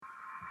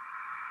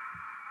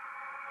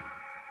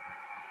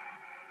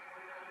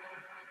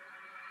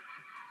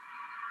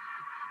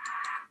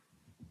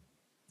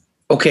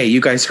Okay,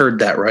 you guys heard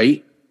that,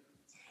 right?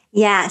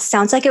 Yeah,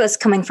 sounds like it was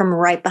coming from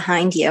right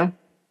behind you.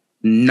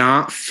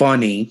 Not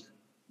funny.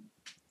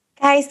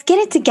 Guys, get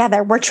it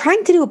together. We're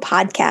trying to do a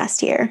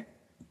podcast here.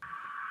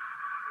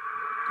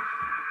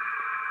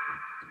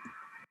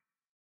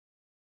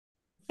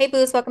 Hey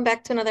Boos, welcome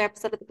back to another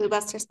episode of the Boo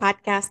Busters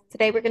podcast.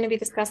 Today we're going to be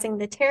discussing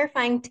the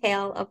terrifying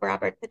tale of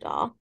Robert the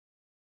Doll.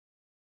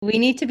 We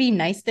need to be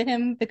nice to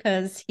him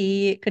because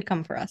he could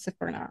come for us if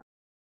we're not.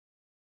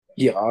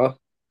 Yeah.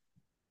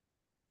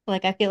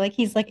 Like, I feel like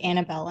he's like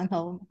Annabelle and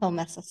he'll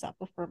mess us up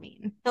if we're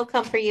mean. He'll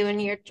come for you in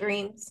your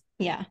dreams.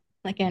 Yeah,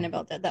 like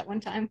Annabelle did that one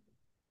time.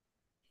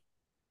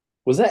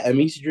 Was that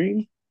Emmy's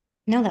dream?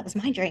 No, that was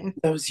my dream.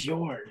 That was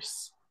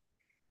yours.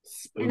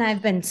 Spook. And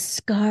I've been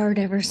scarred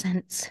ever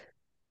since.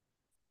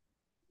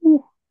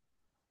 Ooh.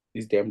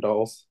 These damn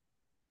dolls.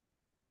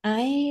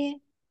 I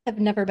have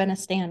never been a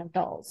stan of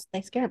dolls.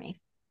 They scare me.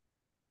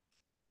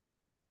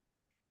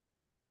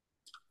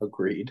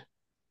 Agreed.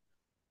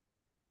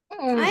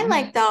 I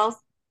like dolls.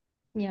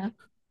 Yeah.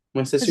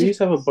 My sister used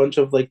to have a bunch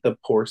of like the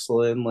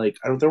porcelain, like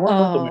there weren't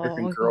like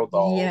American Girl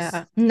dolls.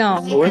 Yeah.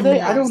 No. Were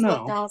they? I Dolls don't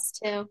love know. dolls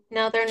too.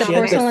 No, they're The not.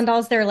 porcelain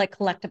dolls, they're like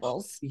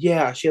collectibles.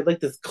 Yeah, she had like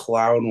this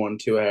clown one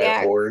too. It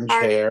had orange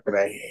hair, and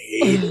I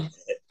hated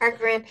it. Our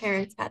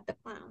grandparents had the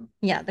clown.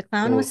 Yeah, the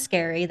clown was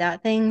scary.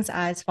 That thing's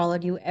eyes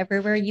followed you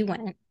everywhere you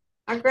went.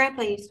 Our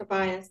grandpa used to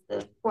buy us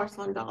the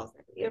porcelain dolls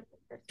every year for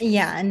Christmas.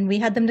 Yeah, and we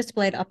had them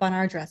displayed up on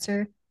our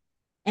dresser,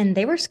 and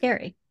they were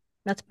scary.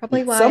 That's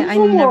probably why Some of I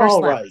them were never all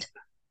slept. right.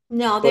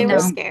 No, they But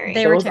were then scary.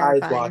 They were those eyes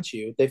terrifying. watch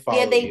you. They follow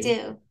Yeah, they you.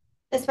 do.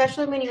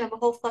 Especially when you have a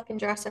whole fucking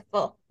dresser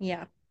full.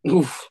 Yeah.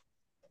 Oof.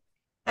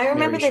 I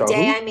remember Mary the day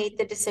Struggle? I made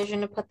the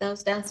decision to put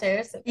those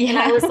downstairs. Yeah, And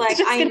I was like,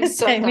 just I'm gonna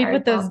so say, we sorry,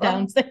 put those Papa.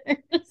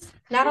 downstairs.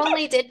 Not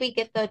only did we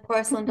get the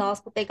porcelain dolls,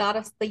 but they got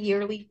us the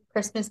yearly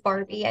Christmas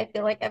Barbie, I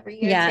feel like every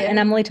year Yeah, too. and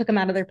Emily took them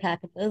out of their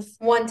packages.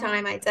 One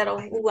time I said, oh,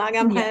 I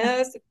got Yeah.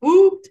 Hess.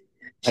 Whooped.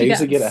 I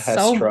used to got get a Hess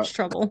so truck. much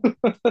trouble.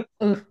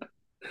 Oof.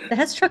 The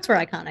Hess trucks were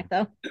iconic,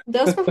 though.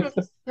 Those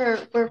were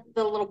for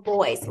the little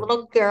boys.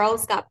 Little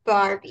girls got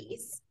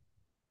Barbies.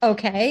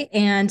 Okay,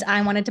 and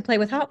I wanted to play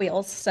with Hot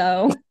Wheels,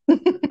 so.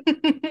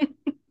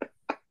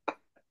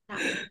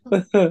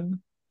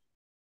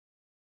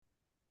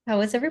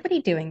 How is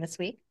everybody doing this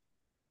week?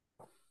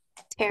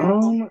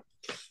 Terrible.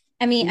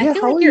 I mean, yeah, I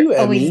feel how like are you're you,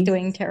 always Emmy?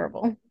 doing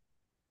terrible.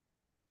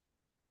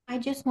 I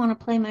just want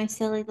to play my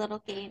silly little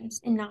games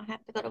and not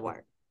have to go to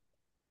work.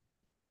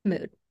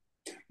 Mood.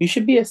 You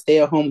should be a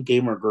stay-at-home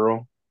gamer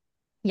girl.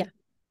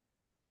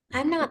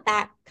 I'm not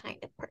that kind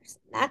of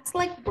person. That's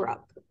like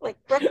Brooke. Like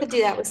Brooke could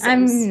do that with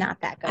Sims. I'm not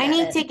that good I at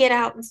need it. to get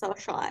out and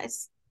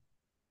socialize.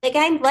 Like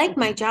I like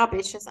my job.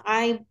 It's just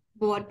I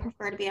would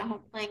prefer to be at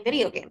home playing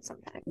video games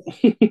sometimes.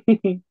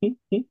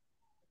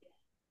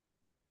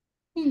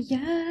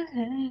 Yeah.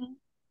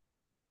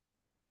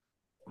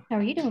 How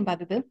are you doing,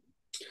 Bobby Boo?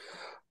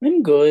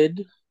 I'm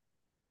good.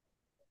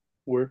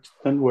 Work's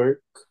been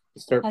work.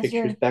 Start How's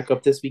pictures your- back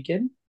up this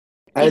weekend.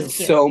 I had Thank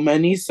you. so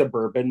many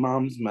suburban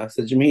moms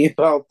message me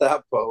about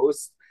that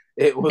post.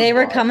 It was They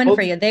were coming wild.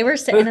 for you. They were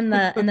sitting in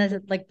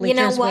the like You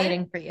know bleachers what?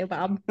 waiting for you,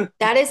 Bob.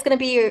 That is going to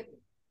be your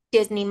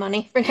Disney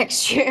money for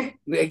next year.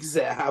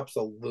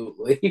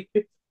 Absolutely.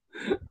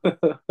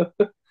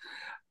 But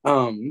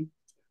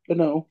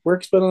no,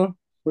 work's been a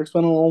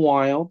little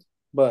wild,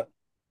 but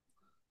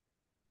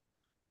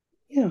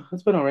yeah,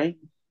 it's been all right.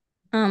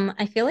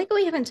 I feel like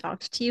we haven't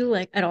talked to you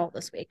like at all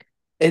this week.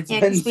 It's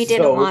Yeah, been 'cause we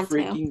didn't so want to.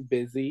 freaking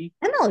busy.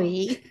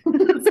 Emily.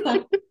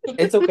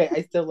 It's okay.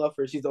 I still love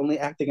her. She's only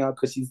acting out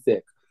because she's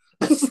sick.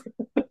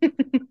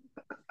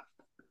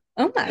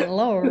 Oh my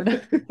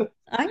lord.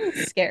 I'm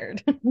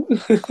scared. Do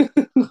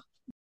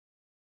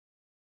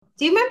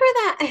you remember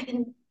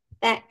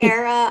that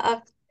era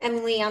of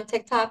Emily on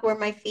TikTok where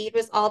my feed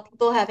was all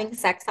people having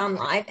sex on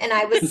live and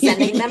I was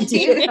sending them to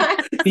you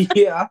guys?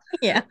 Yeah.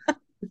 Yeah.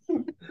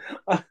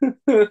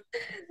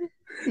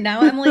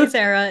 Now Emily's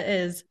era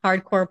is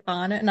hardcore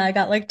pawn, and I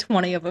got like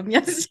 20 of them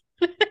yesterday.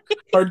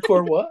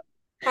 Hardcore what?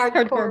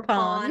 Hardcore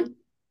Pawn.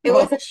 It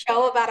was a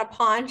show about a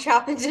pawn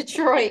shop in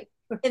Detroit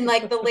in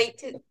like the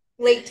late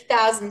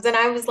 2000s, and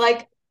I was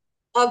like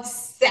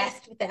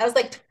obsessed with it. I was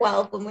like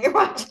 12 when we were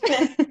watching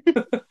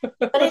it.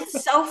 But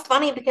it's so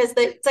funny because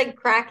it's like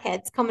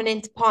crackheads coming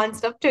into pawn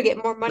stuff to get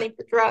more money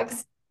for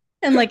drugs.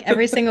 And like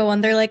every single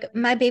one, they're like,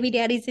 my baby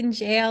daddy's in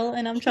jail,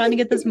 and I'm trying to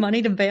get this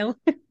money to bail.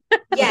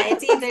 Yeah,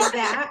 it's either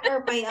that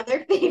or my other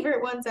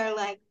favorite ones are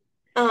like,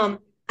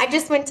 I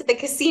just went to the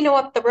casino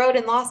up the road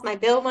and lost my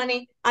bill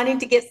money. I need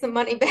to get some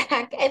money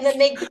back. And then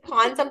they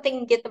pawn something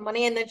and get the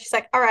money. And then she's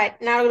like, all right,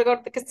 now I'm going to go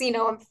to the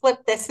casino and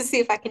flip this to see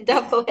if I can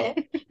double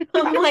it.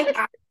 I'm like,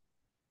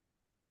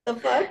 the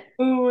fuck?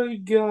 Oh my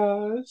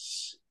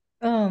gosh.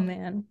 Oh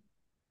man.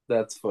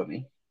 That's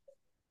funny.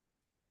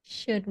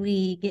 Should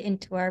we get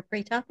into our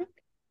pre topic?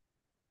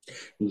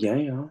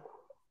 Yeah.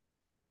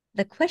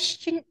 The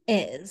question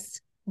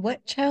is,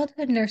 what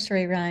childhood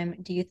nursery rhyme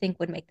do you think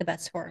would make the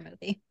best horror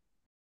movie?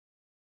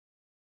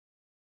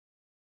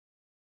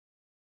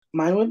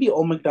 Mine would be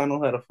Old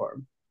MacDonald Had a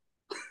Farm.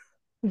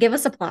 Give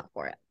us a plot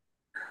for it.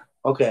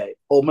 Okay,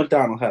 Old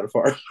MacDonald had a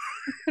farm.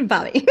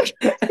 Bobby.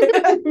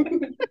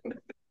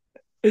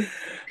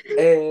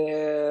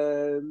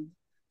 And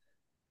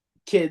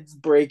kids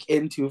break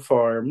into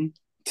farm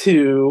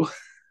to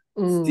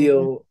Ooh.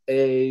 steal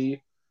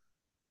a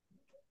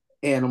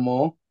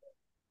animal,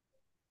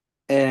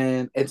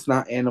 and it's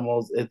not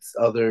animals, it's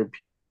other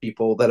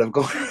people that have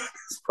gone on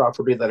his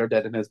property that are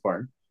dead in his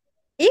barn.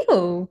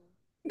 Ew.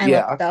 I love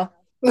Yeah. it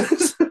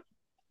though.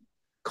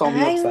 Call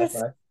me up, I was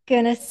sci-fi.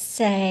 gonna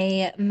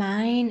say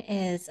mine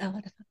is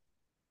what the fuck?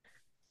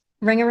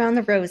 Ring Around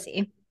the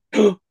Rosie.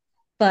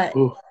 But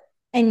Ooh,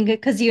 and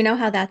because you know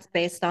how that's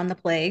based on the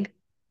plague.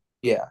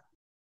 yeah.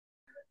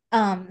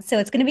 So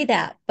it's gonna be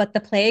that, but the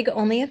plague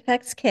only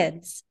affects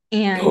kids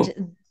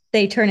and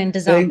they turn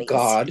into Thank zombies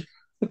God.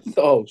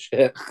 Oh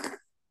shit.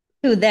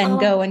 who then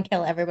go Um, and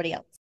kill everybody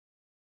else.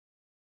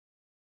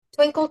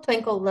 Twinkle,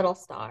 Twinkle, Little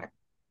Star.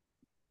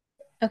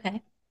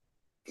 Okay.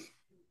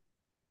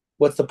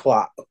 What's the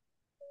plot?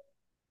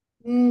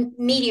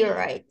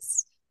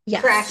 Meteorites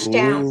Yes. crash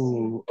down,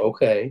 Ooh,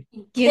 okay.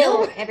 You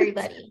kill know,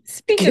 everybody.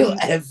 Kill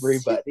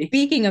everybody.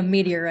 Speaking of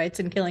meteorites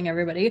and killing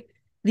everybody,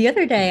 the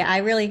other day I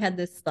really had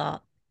this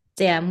thought.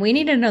 Damn, we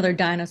need another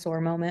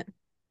dinosaur moment.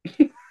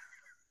 You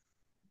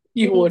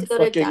You need to would go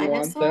to fucking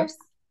want that. dinosaurs?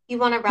 You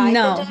want to ride the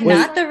No, dinosaur?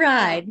 not the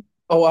ride.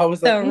 Oh, I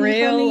was like, The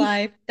real honey.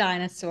 life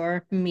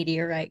dinosaur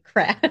meteorite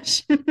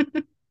crash.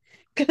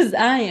 Because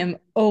I am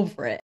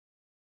over it.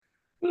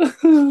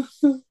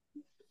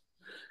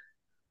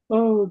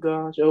 Oh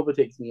gosh, I hope it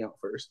takes me out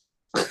first.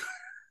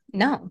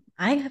 No,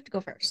 I have to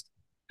go first.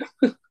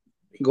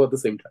 Go at the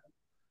same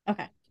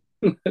Okay.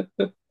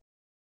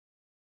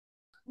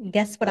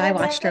 Guess what I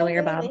watched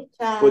earlier, Bob?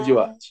 time. What'd you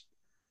watch?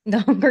 The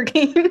Hunger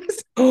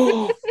Games.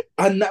 Oh,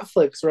 on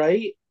Netflix,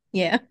 right?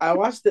 Yeah. I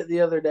watched it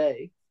the other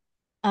day.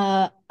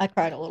 I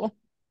cried a little.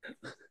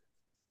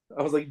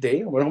 I was like,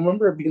 damn, I don't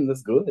remember it being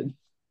this good.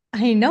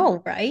 I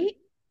know, right?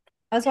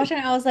 I was watching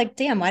it, I was like,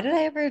 damn, why did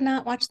I ever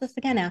not watch this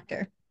again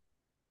after?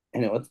 I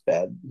know it's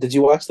bad. Did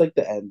you watch like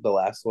the end, the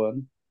last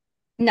one?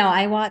 No,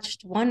 I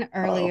watched one Oh,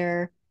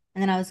 earlier,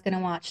 and then I was gonna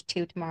watch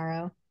two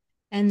tomorrow,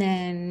 and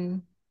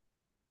then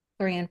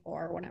three and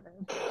four, or whatever.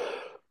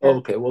 Or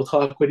okay. We'll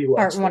talk when you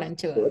part watch one them. and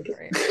two of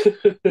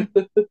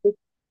three.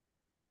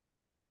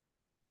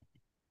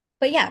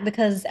 But yeah,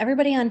 because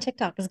everybody on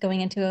TikTok is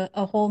going into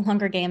a whole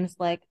Hunger Games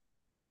like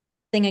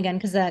thing again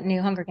because that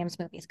new Hunger Games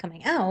movie is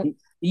coming out.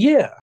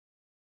 Yeah.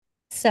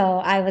 So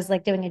I was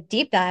like doing a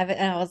deep dive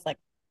and I was like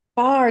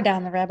far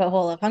down the rabbit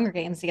hole of Hunger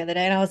Games the other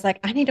day. And I was like,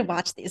 I need to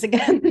watch these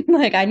again.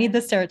 Like I need the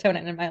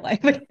serotonin in my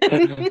life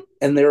again.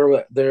 And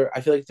they're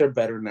I feel like they're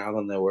better now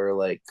than they were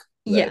like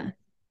Yeah, then.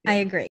 I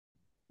agree.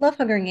 Love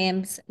Hunger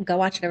Games. Go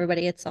watch it,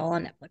 everybody. It's all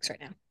on Netflix right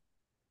now.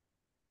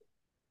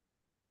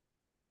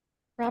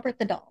 Robert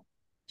the Doll.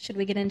 Should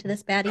we get into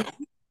this baddie?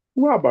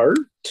 Robert.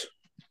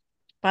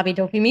 Bobby,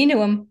 don't be mean to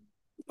him.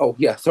 Oh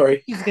yeah,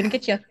 sorry. He's gonna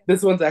get you.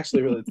 This one's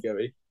actually really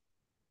scary.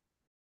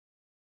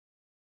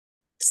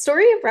 The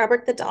story of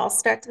Robert the Doll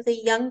starts with a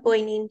young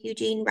boy named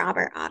Eugene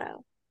Robert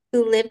Otto,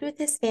 who lived with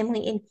his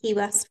family in Key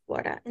West,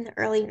 Florida in the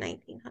early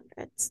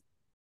 1900s.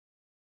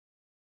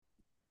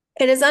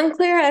 It is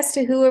unclear as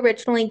to who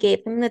originally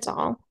gave him the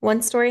doll.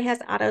 One story has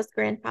Otto's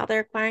grandfather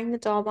acquiring the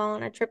doll while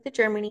on a trip to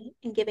Germany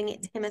and giving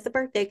it to him as a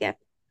birthday gift,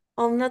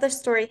 while another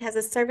story has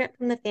a servant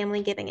from the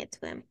family giving it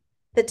to him.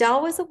 The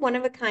doll was a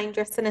one-of-a-kind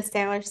dressed in a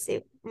sailor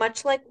suit,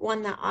 much like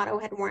one that Otto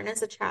had worn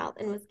as a child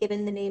and was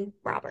given the name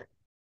Robert.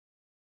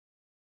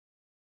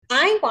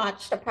 I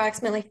watched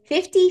approximately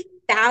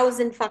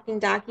 50,000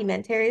 fucking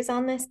documentaries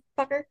on this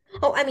fucker.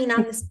 Oh, I mean,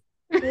 on this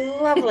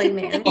lovely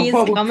man. He's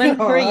Oh, coming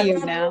for God.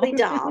 you now. Lovely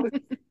doll.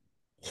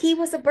 He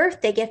was a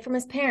birthday gift from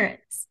his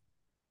parents.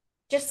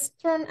 Just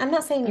throwing, I'm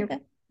not saying Okay.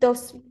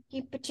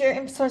 but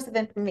your source of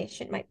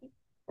information might be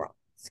wrong.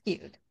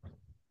 Skewed.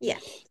 Yeah.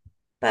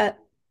 But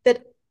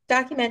the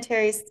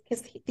documentaries,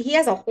 because he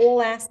has a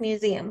whole ass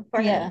museum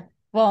for Yeah. him.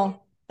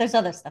 Well, there's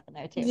other stuff in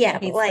there too. Yeah, but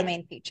but he's like the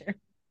main feature.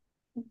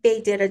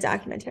 they did a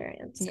documentary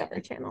on Discovery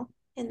Yeah. Channel,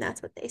 and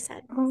that's what they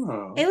said.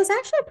 Oh. It was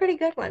actually a pretty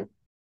good one.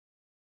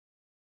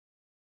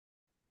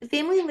 The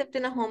family lived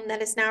in a home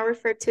that is now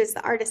referred to as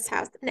the artist's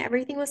house, and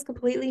everything was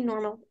completely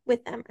normal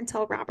with them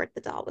until Robert the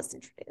doll was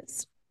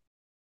introduced.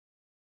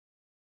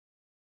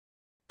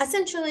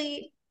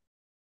 Essentially,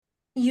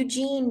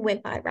 Eugene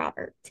went by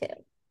Robert too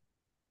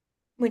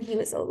when he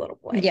was a little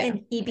boy, Yeah,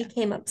 and he yeah.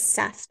 became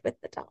obsessed with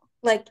the doll,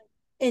 like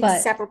But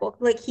inseparable.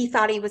 Like he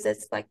thought he was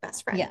his like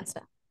best friend Yeah. and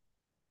stuff.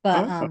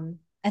 but Oh.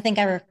 I think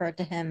I referred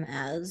to him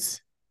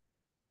as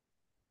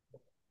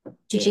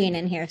Gene. Gene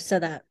in here so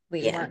that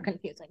we Yeah. weren't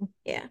confusing.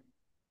 Yeah.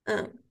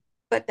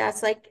 But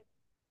that's like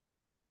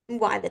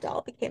why the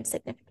doll became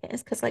significant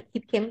is because like he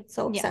became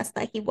so Yeah. obsessed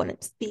that he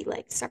wanted to be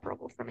like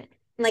separable from it.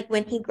 And, like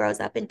when he grows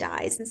up and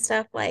dies and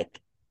stuff, like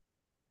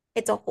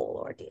it's a whole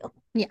ordeal.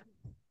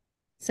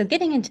 So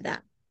getting into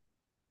that,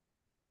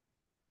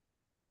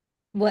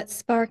 what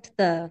sparked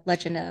the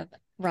legend of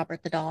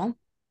Robert the Doll?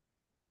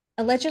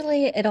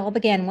 Allegedly, it all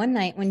began one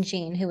night when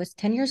Jean, who was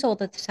 10 years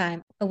old at the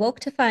time, awoke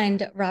to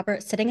find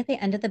Robert sitting at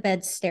the end of the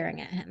bed staring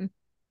at him.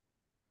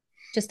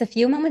 Just a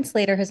few moments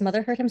later, his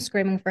mother heard him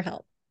screaming for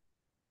help.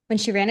 When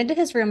she ran into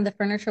his room, the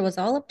furniture was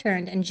all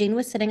upturned, and Gene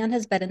was sitting on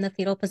his bed in the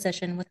fetal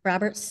position with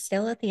Robert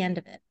still at the end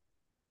of it.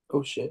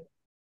 Oh shit.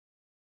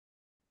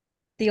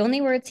 The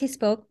only words he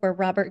spoke were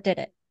 "Robert did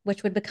it,"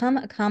 which would become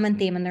a common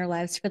theme in their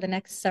lives for the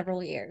next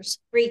several years.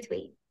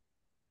 Retweet.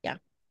 Yeah.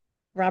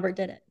 Robert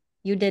did it.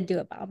 You did do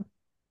it, Bob.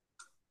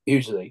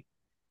 Usually.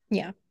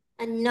 Yeah.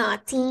 A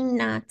naughty,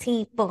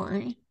 naughty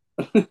boy.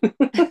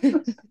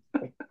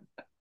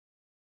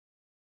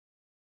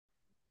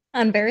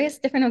 On various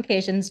different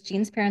occasions,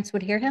 Gene's parents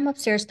would hear him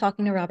upstairs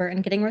talking to Robert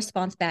and getting a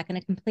response back in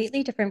a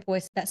completely different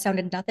voice that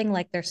sounded nothing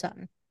like their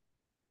son.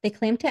 They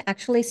claimed to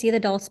actually see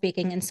the doll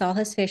speaking and saw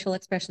his facial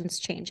expressions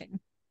changing.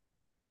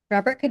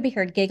 Robert could be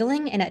heard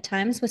giggling and at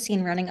times was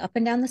seen running up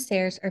and down the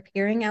stairs or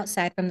peering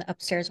outside from the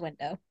upstairs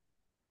window.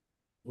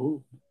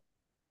 Ooh.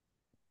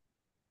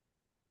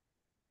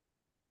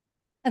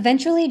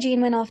 Eventually,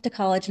 Gene went off to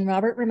college and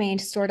Robert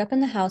remained stored up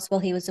in the house while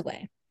he was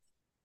away.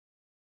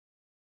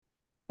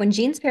 When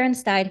Gene's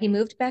parents died, he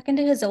moved back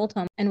into his old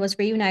home and was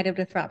reunited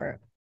with Robert.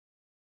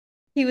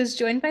 He was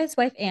joined by his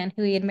wife Anne,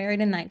 who he had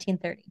married in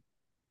 1930.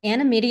 Anne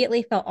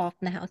immediately felt off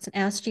in the house and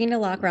asked Gene to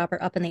lock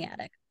Robert up in the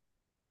attic.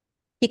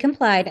 He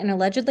complied, and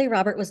allegedly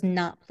Robert was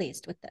not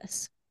pleased with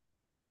this.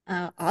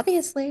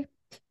 Obviously.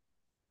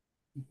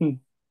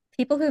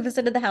 People who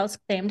visited the house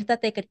claimed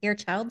that they could hear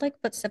childlike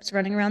footsteps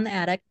running around the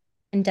attic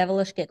and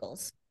devilish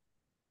giggles.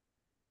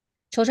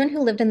 Children who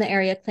lived in the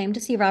area claimed to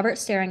see Robert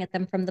staring at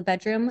them from the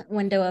bedroom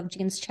window of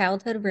Gene's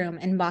childhood room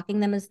and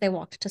mocking them as they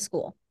walked to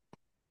school.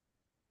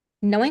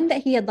 Knowing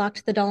that he had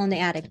locked the doll in the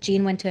attic,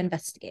 Gene went to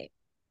investigate.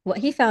 What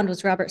he found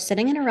was Robert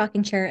sitting in a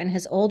rocking chair in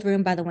his old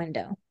room by the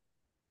window.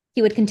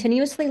 He would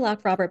continuously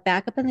lock Robert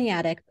back up in the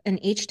attic,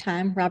 and each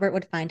time Robert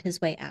would find his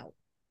way out.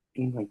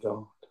 Oh my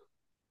god.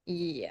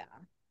 Yeah.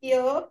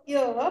 Yup.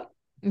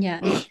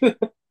 Yeah.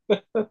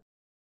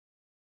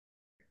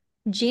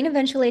 Gene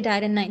eventually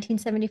died in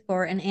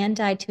 1974, and Anne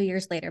died 2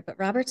 years later, but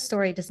Robert's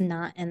story does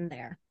not end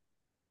there.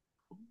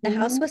 The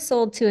house was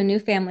sold to a new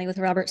family with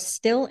Robert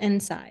still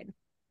inside.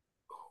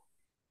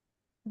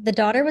 The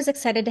daughter was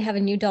excited to have a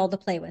new doll to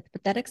play with,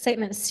 but that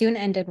excitement soon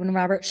ended when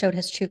Robert showed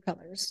his true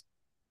colors.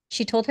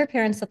 She told her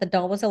parents that the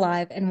doll was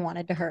alive and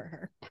wanted to hurt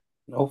her.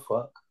 Oh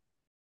fuck.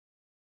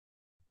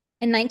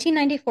 In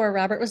 1994,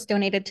 Robert was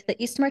donated to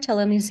the East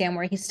Martello Museum,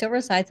 where he still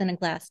resides in a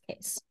glass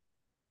case.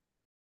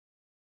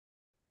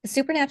 The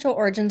supernatural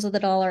origins of the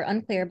doll are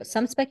unclear, but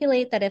some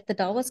speculate that if the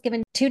doll was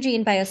given to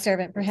Gene by a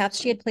servant, perhaps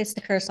she had placed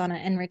a curse on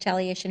it in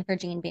retaliation for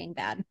Gene being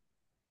bad.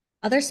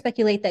 Others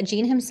speculate that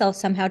Gene himself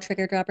somehow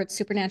triggered Robert's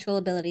supernatural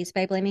abilities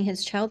by blaming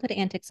his childhood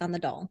antics on the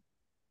doll.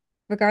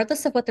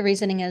 Regardless of what the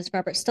reasoning is,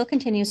 Robert still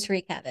continues to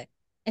wreak havoc.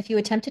 If you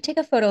attempt to take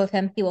a photo of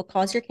him, he will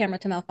cause your camera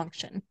to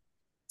malfunction.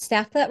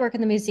 Staff that work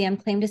in the museum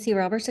claim to see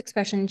Robert's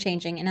expression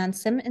changing, and on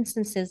some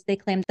instances, they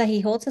claim that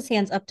he holds his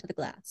hands up to the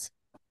glass.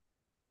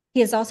 He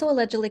has also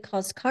allegedly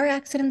caused car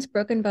accidents,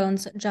 broken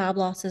bones, job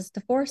losses,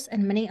 divorce,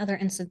 and many other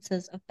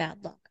instances of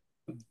bad luck.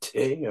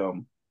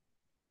 Damn.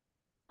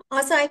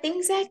 Also, I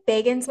think Zach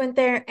Bagans went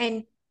there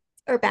and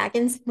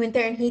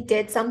he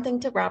did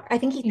something to Robert. I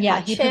think he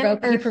touched him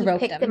or he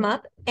picked him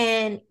up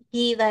and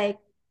he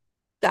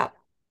got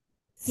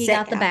He sick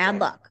got the bad after.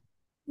 luck.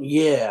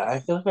 Yeah,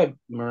 I feel like I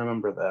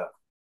remember that.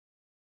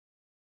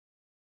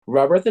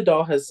 Robert the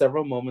Doll has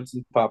several moments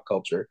in pop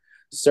culture.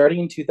 Starting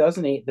in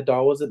 2008, the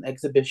doll was an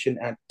exhibition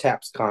at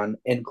TapsCon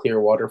in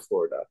Clearwater,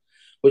 Florida,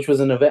 which was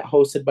an event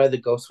hosted by the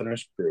Ghost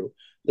Hunters crew.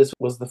 This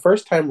was the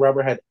first time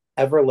Robert had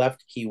ever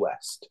left Key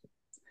West.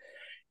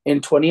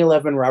 In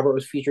 2011, Robert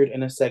was featured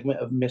in a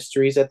segment of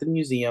Mysteries at the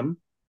Museum.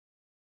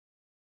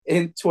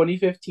 In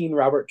 2015,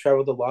 Robert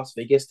traveled to Las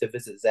Vegas to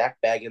visit Zach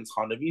Bagans'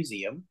 Haunted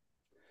Museum.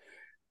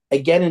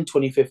 Again in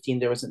 2015,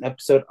 there was an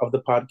episode of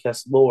the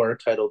podcast Lore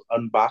titled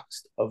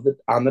Unboxed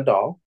on the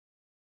Doll.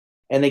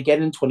 And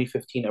again in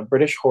 2015, a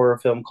British horror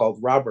film called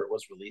Robert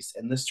was released,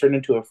 and this turned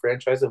into a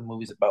franchise of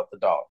movies about the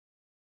doll.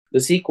 The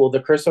sequel, The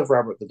Curse of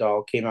Robert the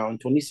Doll, came out in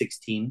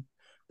 2016,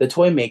 The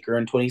Toy Maker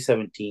in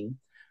 2017,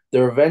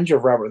 The Revenge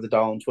of Robert the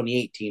Doll in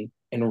 2018,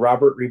 and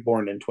Robert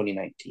Reborn in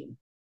 2019.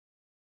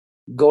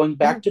 Going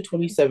back to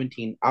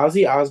 2017,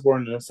 Ozzy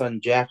Osbourne and his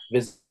son Jack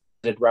visited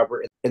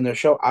Robert in their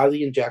show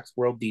Ozzy and Jack's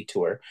World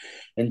Detour,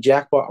 and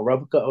Jack bought a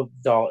replica of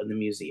the doll in the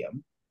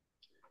museum.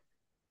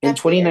 In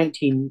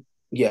 2019,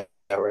 yeah,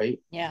 right?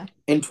 Yeah.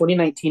 In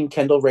 2019,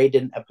 Kendall Ray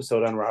did an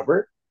episode on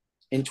Robert.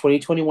 In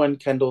 2021,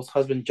 Kendall's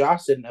husband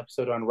Josh did an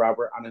episode on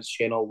Robert on his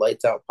channel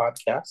Lights Out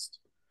Podcast.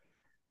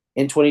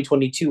 In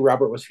 2022,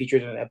 Robert was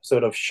featured in an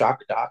episode of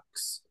Shock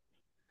Docs.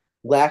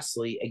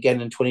 Lastly, again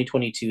in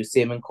 2022,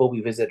 Sam and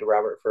Colby visited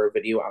Robert for a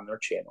video on their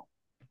channel.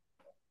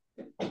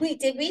 Wait,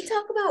 did we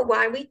talk about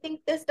why we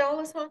think this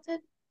doll is haunted?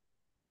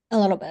 A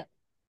little bit.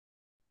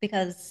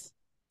 Because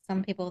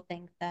some people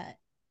think that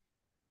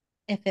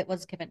if it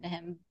was given to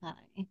him by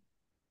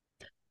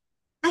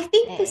I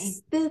think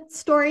the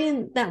story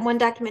in that one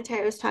documentary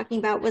I was talking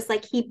about was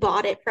he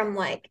bought it from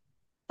a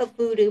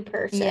voodoo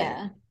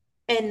person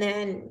and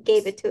then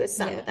gave it to his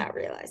son without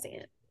realizing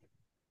it.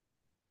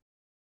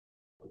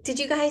 Did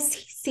you guys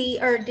see,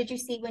 or did you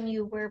see when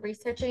you were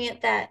researching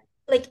it that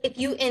like if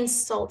you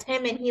insult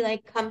him and he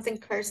like comes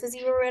and curses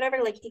you or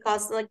whatever, like he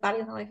causes like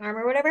bodily harm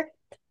or whatever,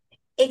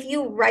 if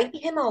you write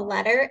him a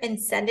letter and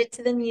send it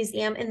to the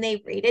museum and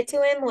they read it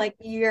to him, like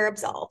you're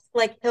absolved.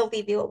 Like he'll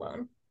leave you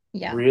alone.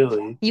 Yeah.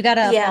 Really? You got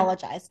to Yeah.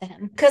 apologize to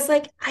him. Because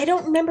like I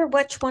don't remember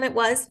which one it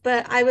was,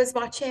 but I was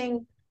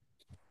watching.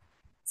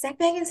 Zach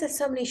Bagans has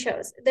so many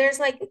shows. There's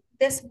like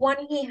this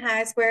one he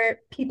has where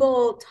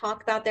people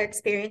talk about their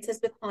experiences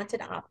with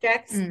haunted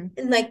objects, and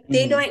like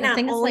they Mhm. might I not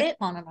think it's own like it.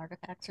 haunted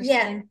artifacts or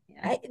Yeah. something.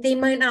 Yeah. They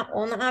might not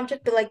own the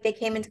object, but like they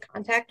came into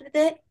contact with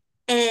it.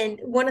 And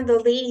one of the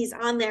ladies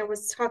on there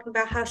was talking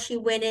about how she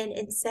went in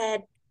and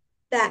said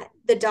that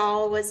the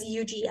doll was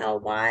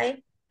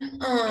UGLY,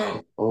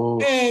 Oh,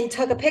 and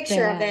took a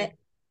picture of Bad. it.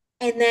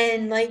 And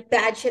then like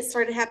bad shit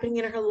started happening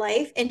in her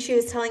life. And she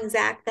was telling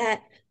Zach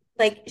that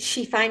like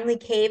she finally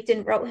caved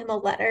and wrote him a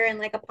letter and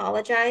like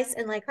apologized.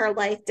 And like her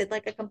life did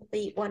like a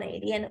complete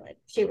 180 and like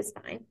she was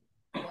fine.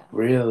 Yeah.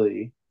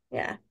 really?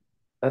 Yeah.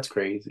 That's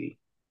crazy.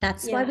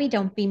 That's why Yeah. we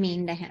don't be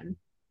mean to him.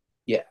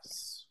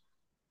 Yes.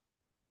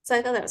 So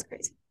I thought that was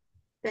crazy.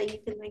 That you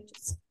can like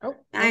just Oh,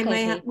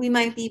 we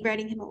might be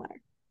writing him a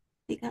letter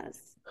because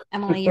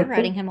Emily, you're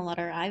writing him a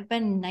letter. I've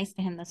been nice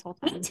to him this whole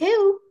me time.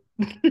 too.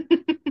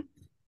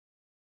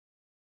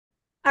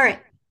 All right.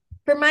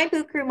 For my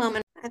Boo Crew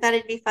moment, I thought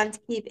it'd be fun to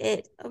keep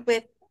it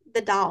with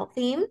the doll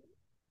theme.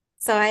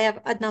 So I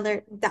have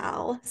another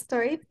doll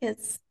story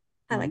because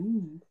I like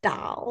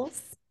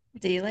dolls.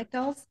 Do you like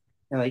dolls?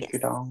 I like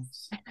your Yes.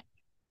 dolls.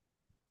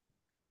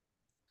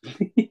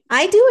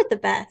 I do it the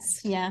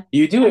best. Yeah.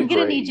 You do I'm it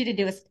gonna great. need you to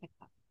do a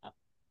TikTok.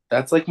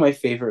 That's like my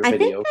favorite I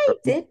video. think I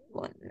did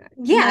one.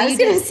 Yeah, No, I was you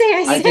gonna did. say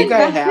I did think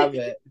I one. have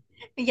it.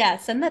 Yeah,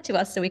 send that to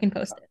us so we can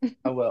post it.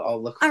 I will.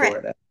 I'll look All for right.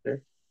 it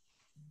after.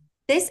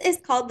 This is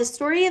called The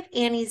Story of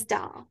Annie's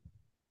Doll.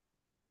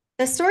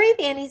 The story of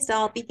Annie's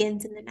doll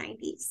begins in the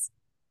 90s.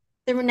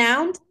 The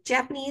renowned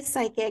Japanese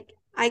psychic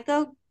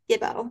Aiko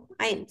Gibbo,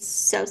 I am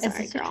so Is sorry,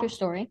 this a girl. true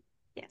story?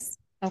 Yes.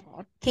 Oh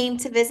God. Came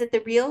to visit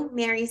the real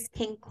Mary's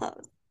King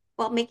Close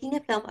while making a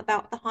film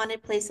about the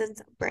haunted places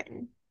of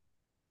Britain.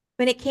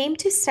 When it came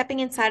to stepping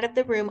inside of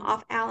the room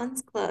off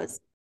Allen's Close,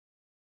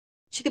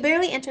 she could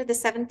barely enter the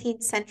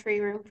 17th century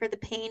room for the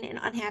pain and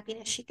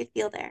unhappiness she could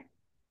feel there.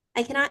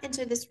 I cannot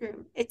enter this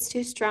room. It's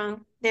too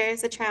strong. There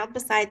is a child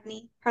beside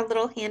me. Her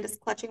little hand is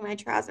clutching my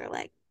trouser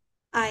leg.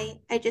 I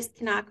just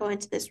cannot go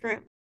into this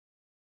room.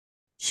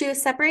 She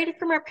was separated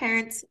from her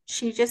parents.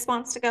 She just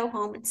wants to go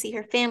home and see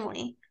her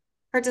family.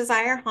 Her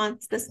desire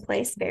haunts this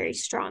place very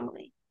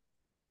strongly.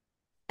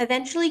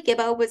 Eventually,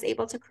 Gibbo was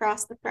able to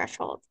cross the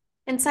threshold.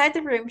 Inside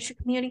the room, she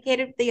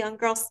communicated with the young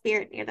girl's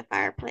spirit near the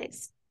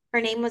fireplace.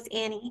 Her name was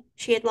Annie.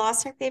 She had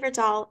lost her favorite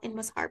doll and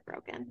was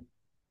heartbroken.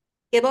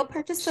 Gibbo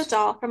purchased a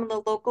doll from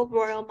the local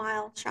Royal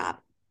Mile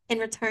shop and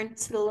returned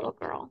to the little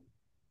girl.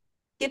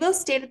 Gibbo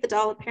stated the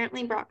doll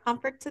apparently brought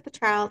comfort to the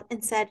child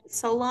and said,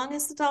 so long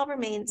as the doll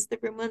remains, the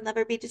room will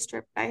never be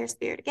disturbed by her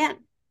spirit again.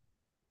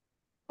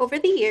 Over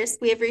the years,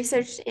 we have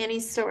researched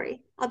Annie's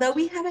story. Although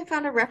we haven't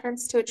found a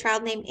reference to a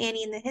child named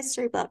Annie in the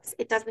history books,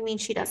 it doesn't mean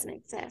she doesn't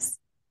exist.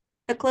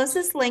 The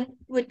closest link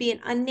would be an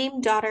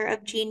unnamed daughter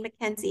of Jean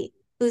Mackenzie,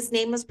 whose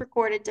name was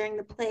recorded during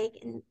the plague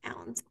in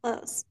Allen's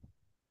Close.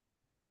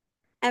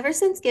 Ever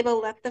since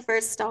Gibbo left the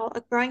first doll,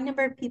 a growing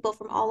number of people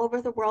from all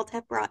over the world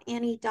have brought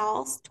Annie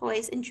dolls,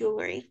 toys, and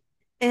jewelry.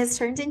 It has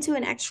turned into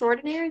an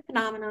extraordinary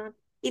phenomenon,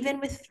 even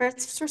with first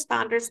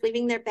responders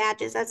leaving their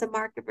badges as a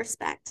mark of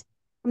respect.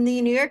 From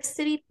the New York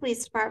City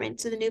Police Department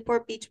to the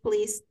Newport Beach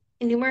Police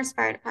and numerous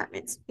fire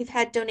departments, we've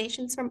had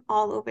donations from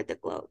all over the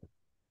globe.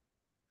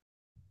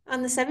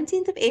 On the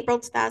 17th of April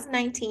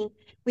 2019,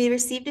 we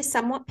received a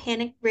somewhat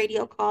panicked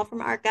radio call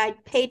from our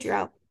guide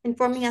Pedro,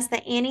 informing us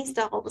that Annie's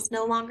doll was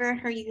no longer in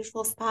her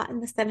usual spot in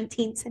the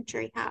 17th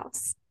century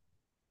house.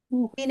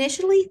 We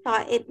initially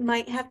thought it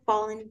might have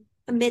fallen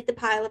amid the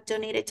pile of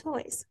donated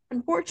toys.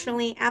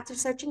 Unfortunately, after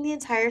searching the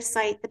entire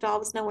site, the doll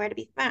was nowhere to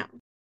be found.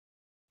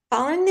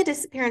 Following the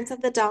disappearance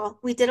of the doll,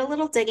 we did a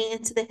little digging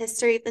into the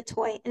history of the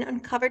toy and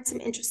uncovered some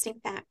interesting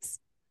facts.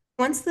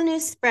 Once the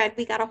news spread,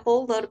 we got a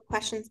whole load of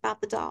questions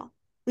about the doll.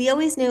 We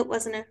always knew it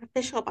wasn't an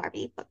official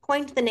Barbie, but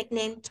coined the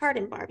nickname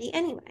Tartan Barbie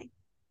anyway.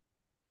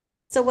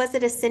 So was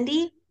it a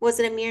Cindy? Was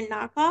it a mere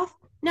knockoff?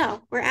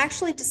 No, we're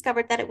actually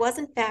discovered that it was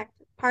in fact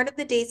part of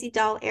the Daisy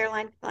Doll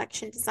airline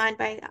collection designed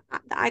by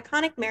the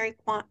iconic Mary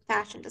Quant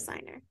fashion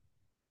designer.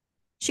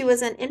 She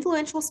was an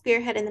influential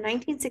spearhead in the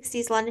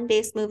 1960s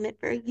London-based movement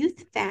for a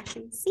youth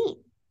fashion scene.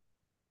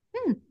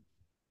 That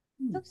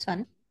was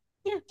fun.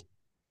 Yeah.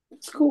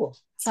 It's cool.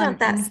 It's not Fun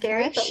that and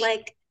scary, fresh. but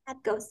like had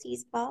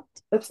ghosties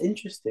involved. That's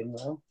interesting,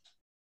 though.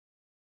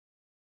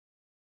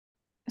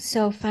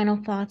 So, final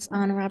thoughts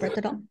on Robert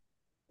the doll?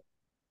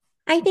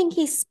 I think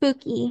he's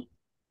spooky.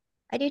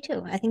 I do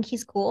too. I think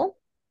he's cool,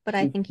 but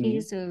I think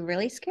he's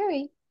really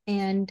scary.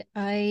 And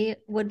I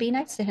would be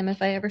nice to him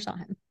if I ever saw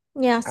him.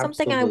 Yeah,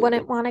 something I Absolutely.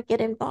 wouldn't want to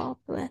get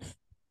involved with.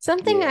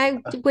 Something Yeah.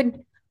 I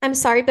would I'm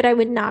sorry, but I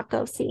would not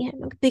go see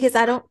him because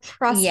I don't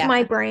trust Yeah.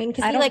 my brain.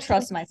 Because I don't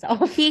trust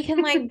myself. He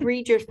can like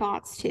read your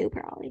thoughts too,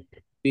 probably.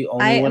 We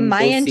only want to my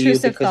go see you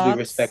intrusive because we thoughts-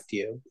 respect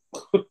you.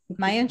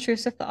 My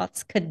intrusive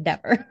thoughts could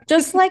never.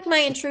 Just like my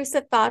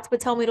intrusive thoughts would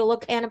tell me to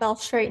look Annabelle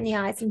straight in the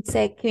eyes and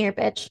say, "Come here,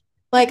 bitch."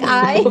 Like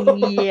I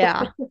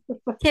Yeah.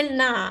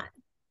 cannot.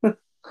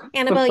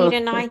 Annabelle, you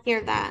did not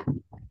hear that.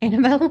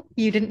 Annabelle,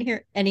 you didn't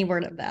hear any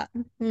word of that.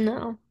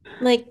 No.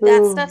 Like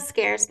that stuff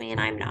scares me,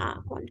 and I'm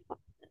not one.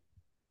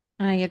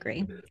 I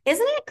agree.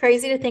 Isn't it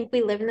crazy to think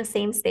we live in the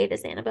same state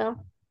as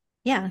Annabelle?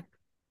 Yeah.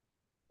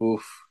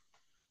 Oof.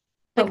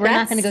 But Like, we're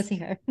not going to go that's- see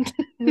her.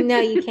 No,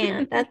 you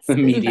can't. That's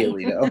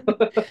Immediately, no.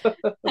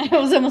 I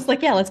was almost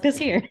like, yeah, let's go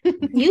see her.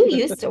 You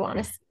used to want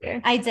to see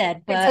her I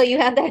did, but until you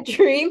had that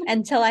dream.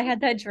 until I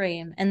had that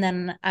dream. And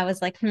then I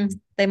was like,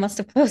 they must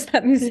have closed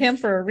that museum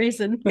for a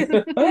reason.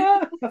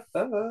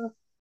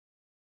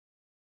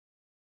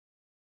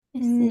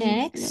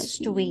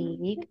 Next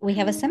week, we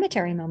have a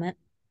cemetery moment.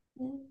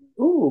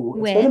 Ooh,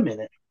 it's been a With-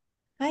 minute.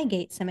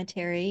 Highgate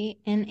Cemetery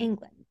in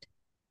England.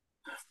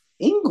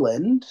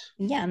 England?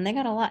 Yeah, and they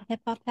got a lot hip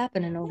hop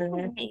happening over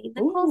there. Hey,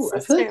 Ooh, Nicole's I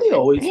feel like sister they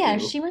always Yeah,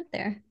 do. she went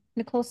there.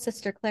 Nicole's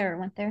sister Clara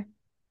went there.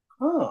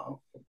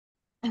 Oh.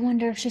 I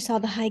wonder if she saw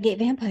the Highgate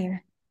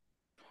vampire.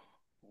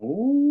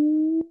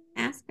 Ooh.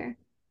 asked her.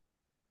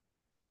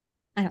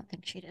 I don't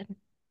think she did.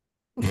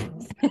 We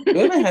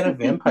haven't had a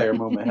vampire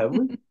moment, have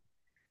we?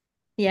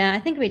 Yeah, I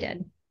think we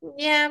did.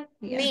 Yeah,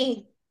 Yeah.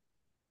 me.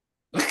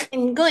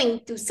 I'm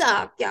going to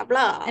suck your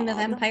blood. I'm a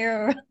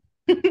vampire.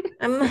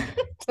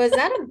 Was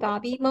that a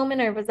Bobby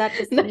moment or was that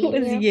just That me?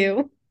 was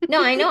you.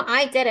 No, I know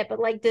I did it, but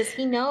like, does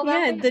he know about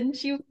Yeah, it?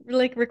 didn't you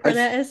like record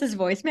that as his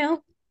voicemail?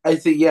 I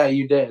think, yeah,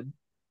 you did.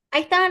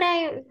 I thought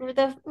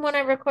the one I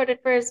recorded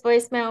for his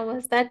voicemail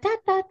was that da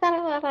da da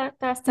da da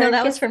da. No,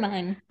 that was for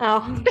mine.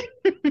 Oh,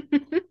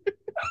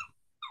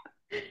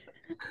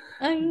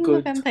 I'm a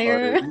Good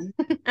vampire. times.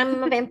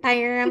 I'm a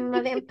vampire. I'm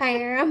a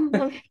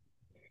vampire.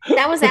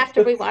 That was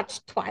after we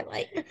watched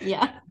Twilight.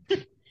 Yeah.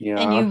 Yeah.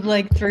 And you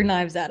like threw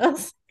knives at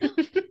us. I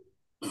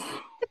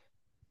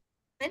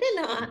did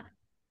not.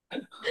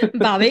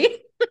 Bobby,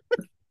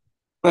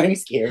 I'm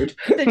scared.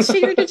 did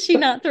she or did she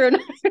not throw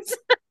knives?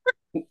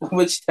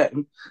 Which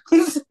time?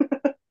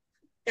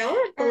 Y'all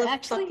are full of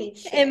Actually, fucking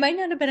shit. it might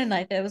not have been a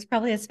knife. It was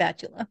probably a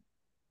spatula.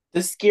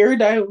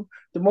 The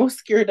most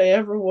scared I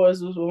ever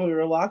was when we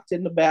were locked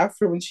in the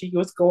bathroom and she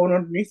was going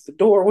underneath the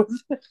door with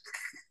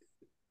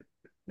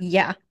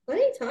Yeah. What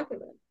are you talking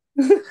about?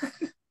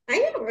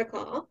 I don't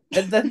recall.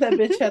 and then that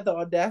bitch had the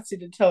audacity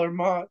to tell her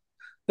mom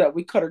that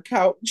we cut her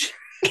couch.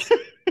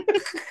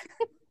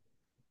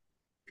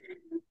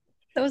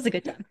 That was a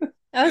good time.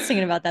 I was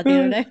thinking about that the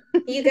other day.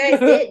 You guys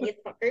did, you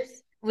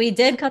fuckers. We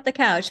did cut the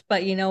couch,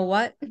 but you know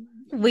what?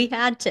 We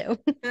had to.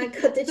 I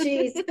cut the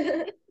cheese.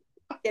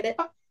 Get it?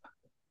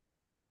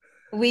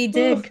 We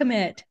did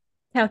commit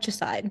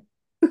couchicide.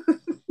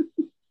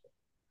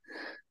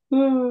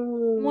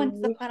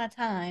 Once upon a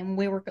time,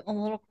 we were a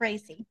little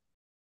crazy.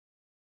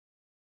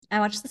 I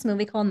watched this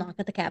movie called Knock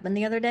at the Cabin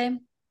the other day,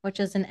 which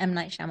is an M.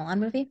 Night Shyamalan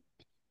movie.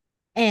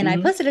 And I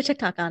Mhm. posted a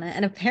TikTok on it,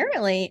 and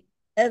apparently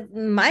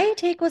my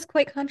take was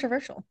quite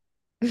controversial.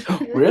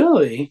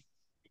 Really?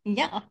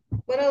 Yeah.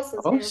 What else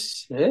is Oh new?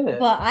 shit.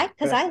 Well,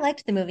 because I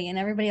liked the movie, and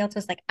everybody else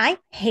was like, I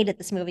hated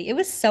this movie. It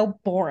was so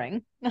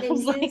boring. I Did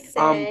was you like,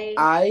 say?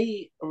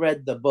 I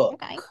read the book.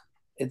 Okay.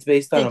 It's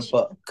based on Did a you?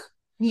 book.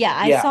 Yeah,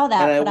 I saw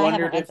that, and I but I haven't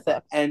wondered read if the the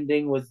book.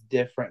 ending was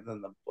different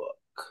than the book.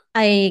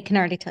 I can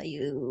already tell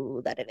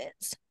you that it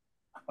is.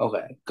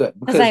 Okay, good.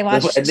 'Cause I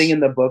Because watched- the ending in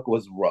the book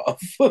was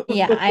rough.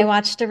 Yeah, I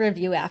watched a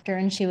review after,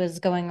 and she was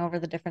going over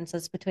the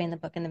differences between the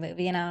book and the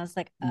movie, and I was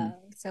like, oh,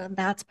 so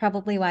that's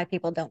probably why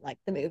people don't like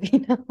the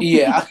movie now.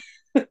 Yeah.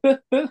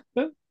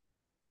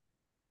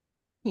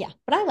 Yeah,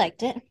 but I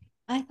liked it.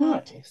 I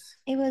thought Nice.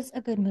 it was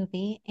a good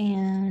movie,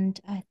 and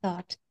I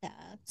thought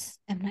that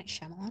M. Night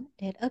Shyamalan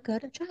did a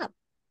good job.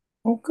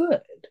 Oh,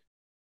 good.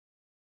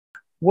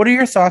 What are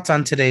your thoughts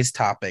on today's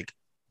topic?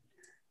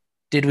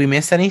 Did we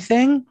miss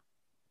anything?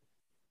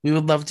 We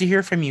would love to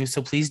hear from you,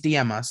 so please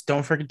DM us.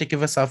 Don't forget to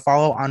give us a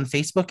follow on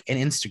Facebook and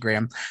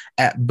Instagram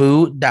at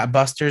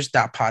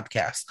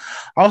boo.busters.podcast.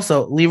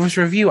 Also, leave us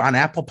a review on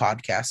Apple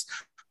Podcasts.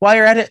 While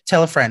you're at it,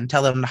 tell a friend.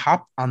 Tell them to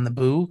hop on the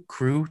Boo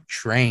Crew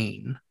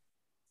train.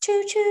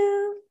 Choo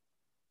choo.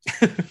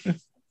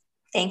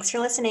 Thanks for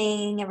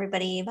listening,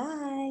 everybody.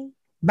 Bye.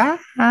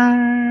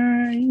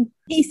 Bye.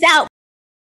 Peace out.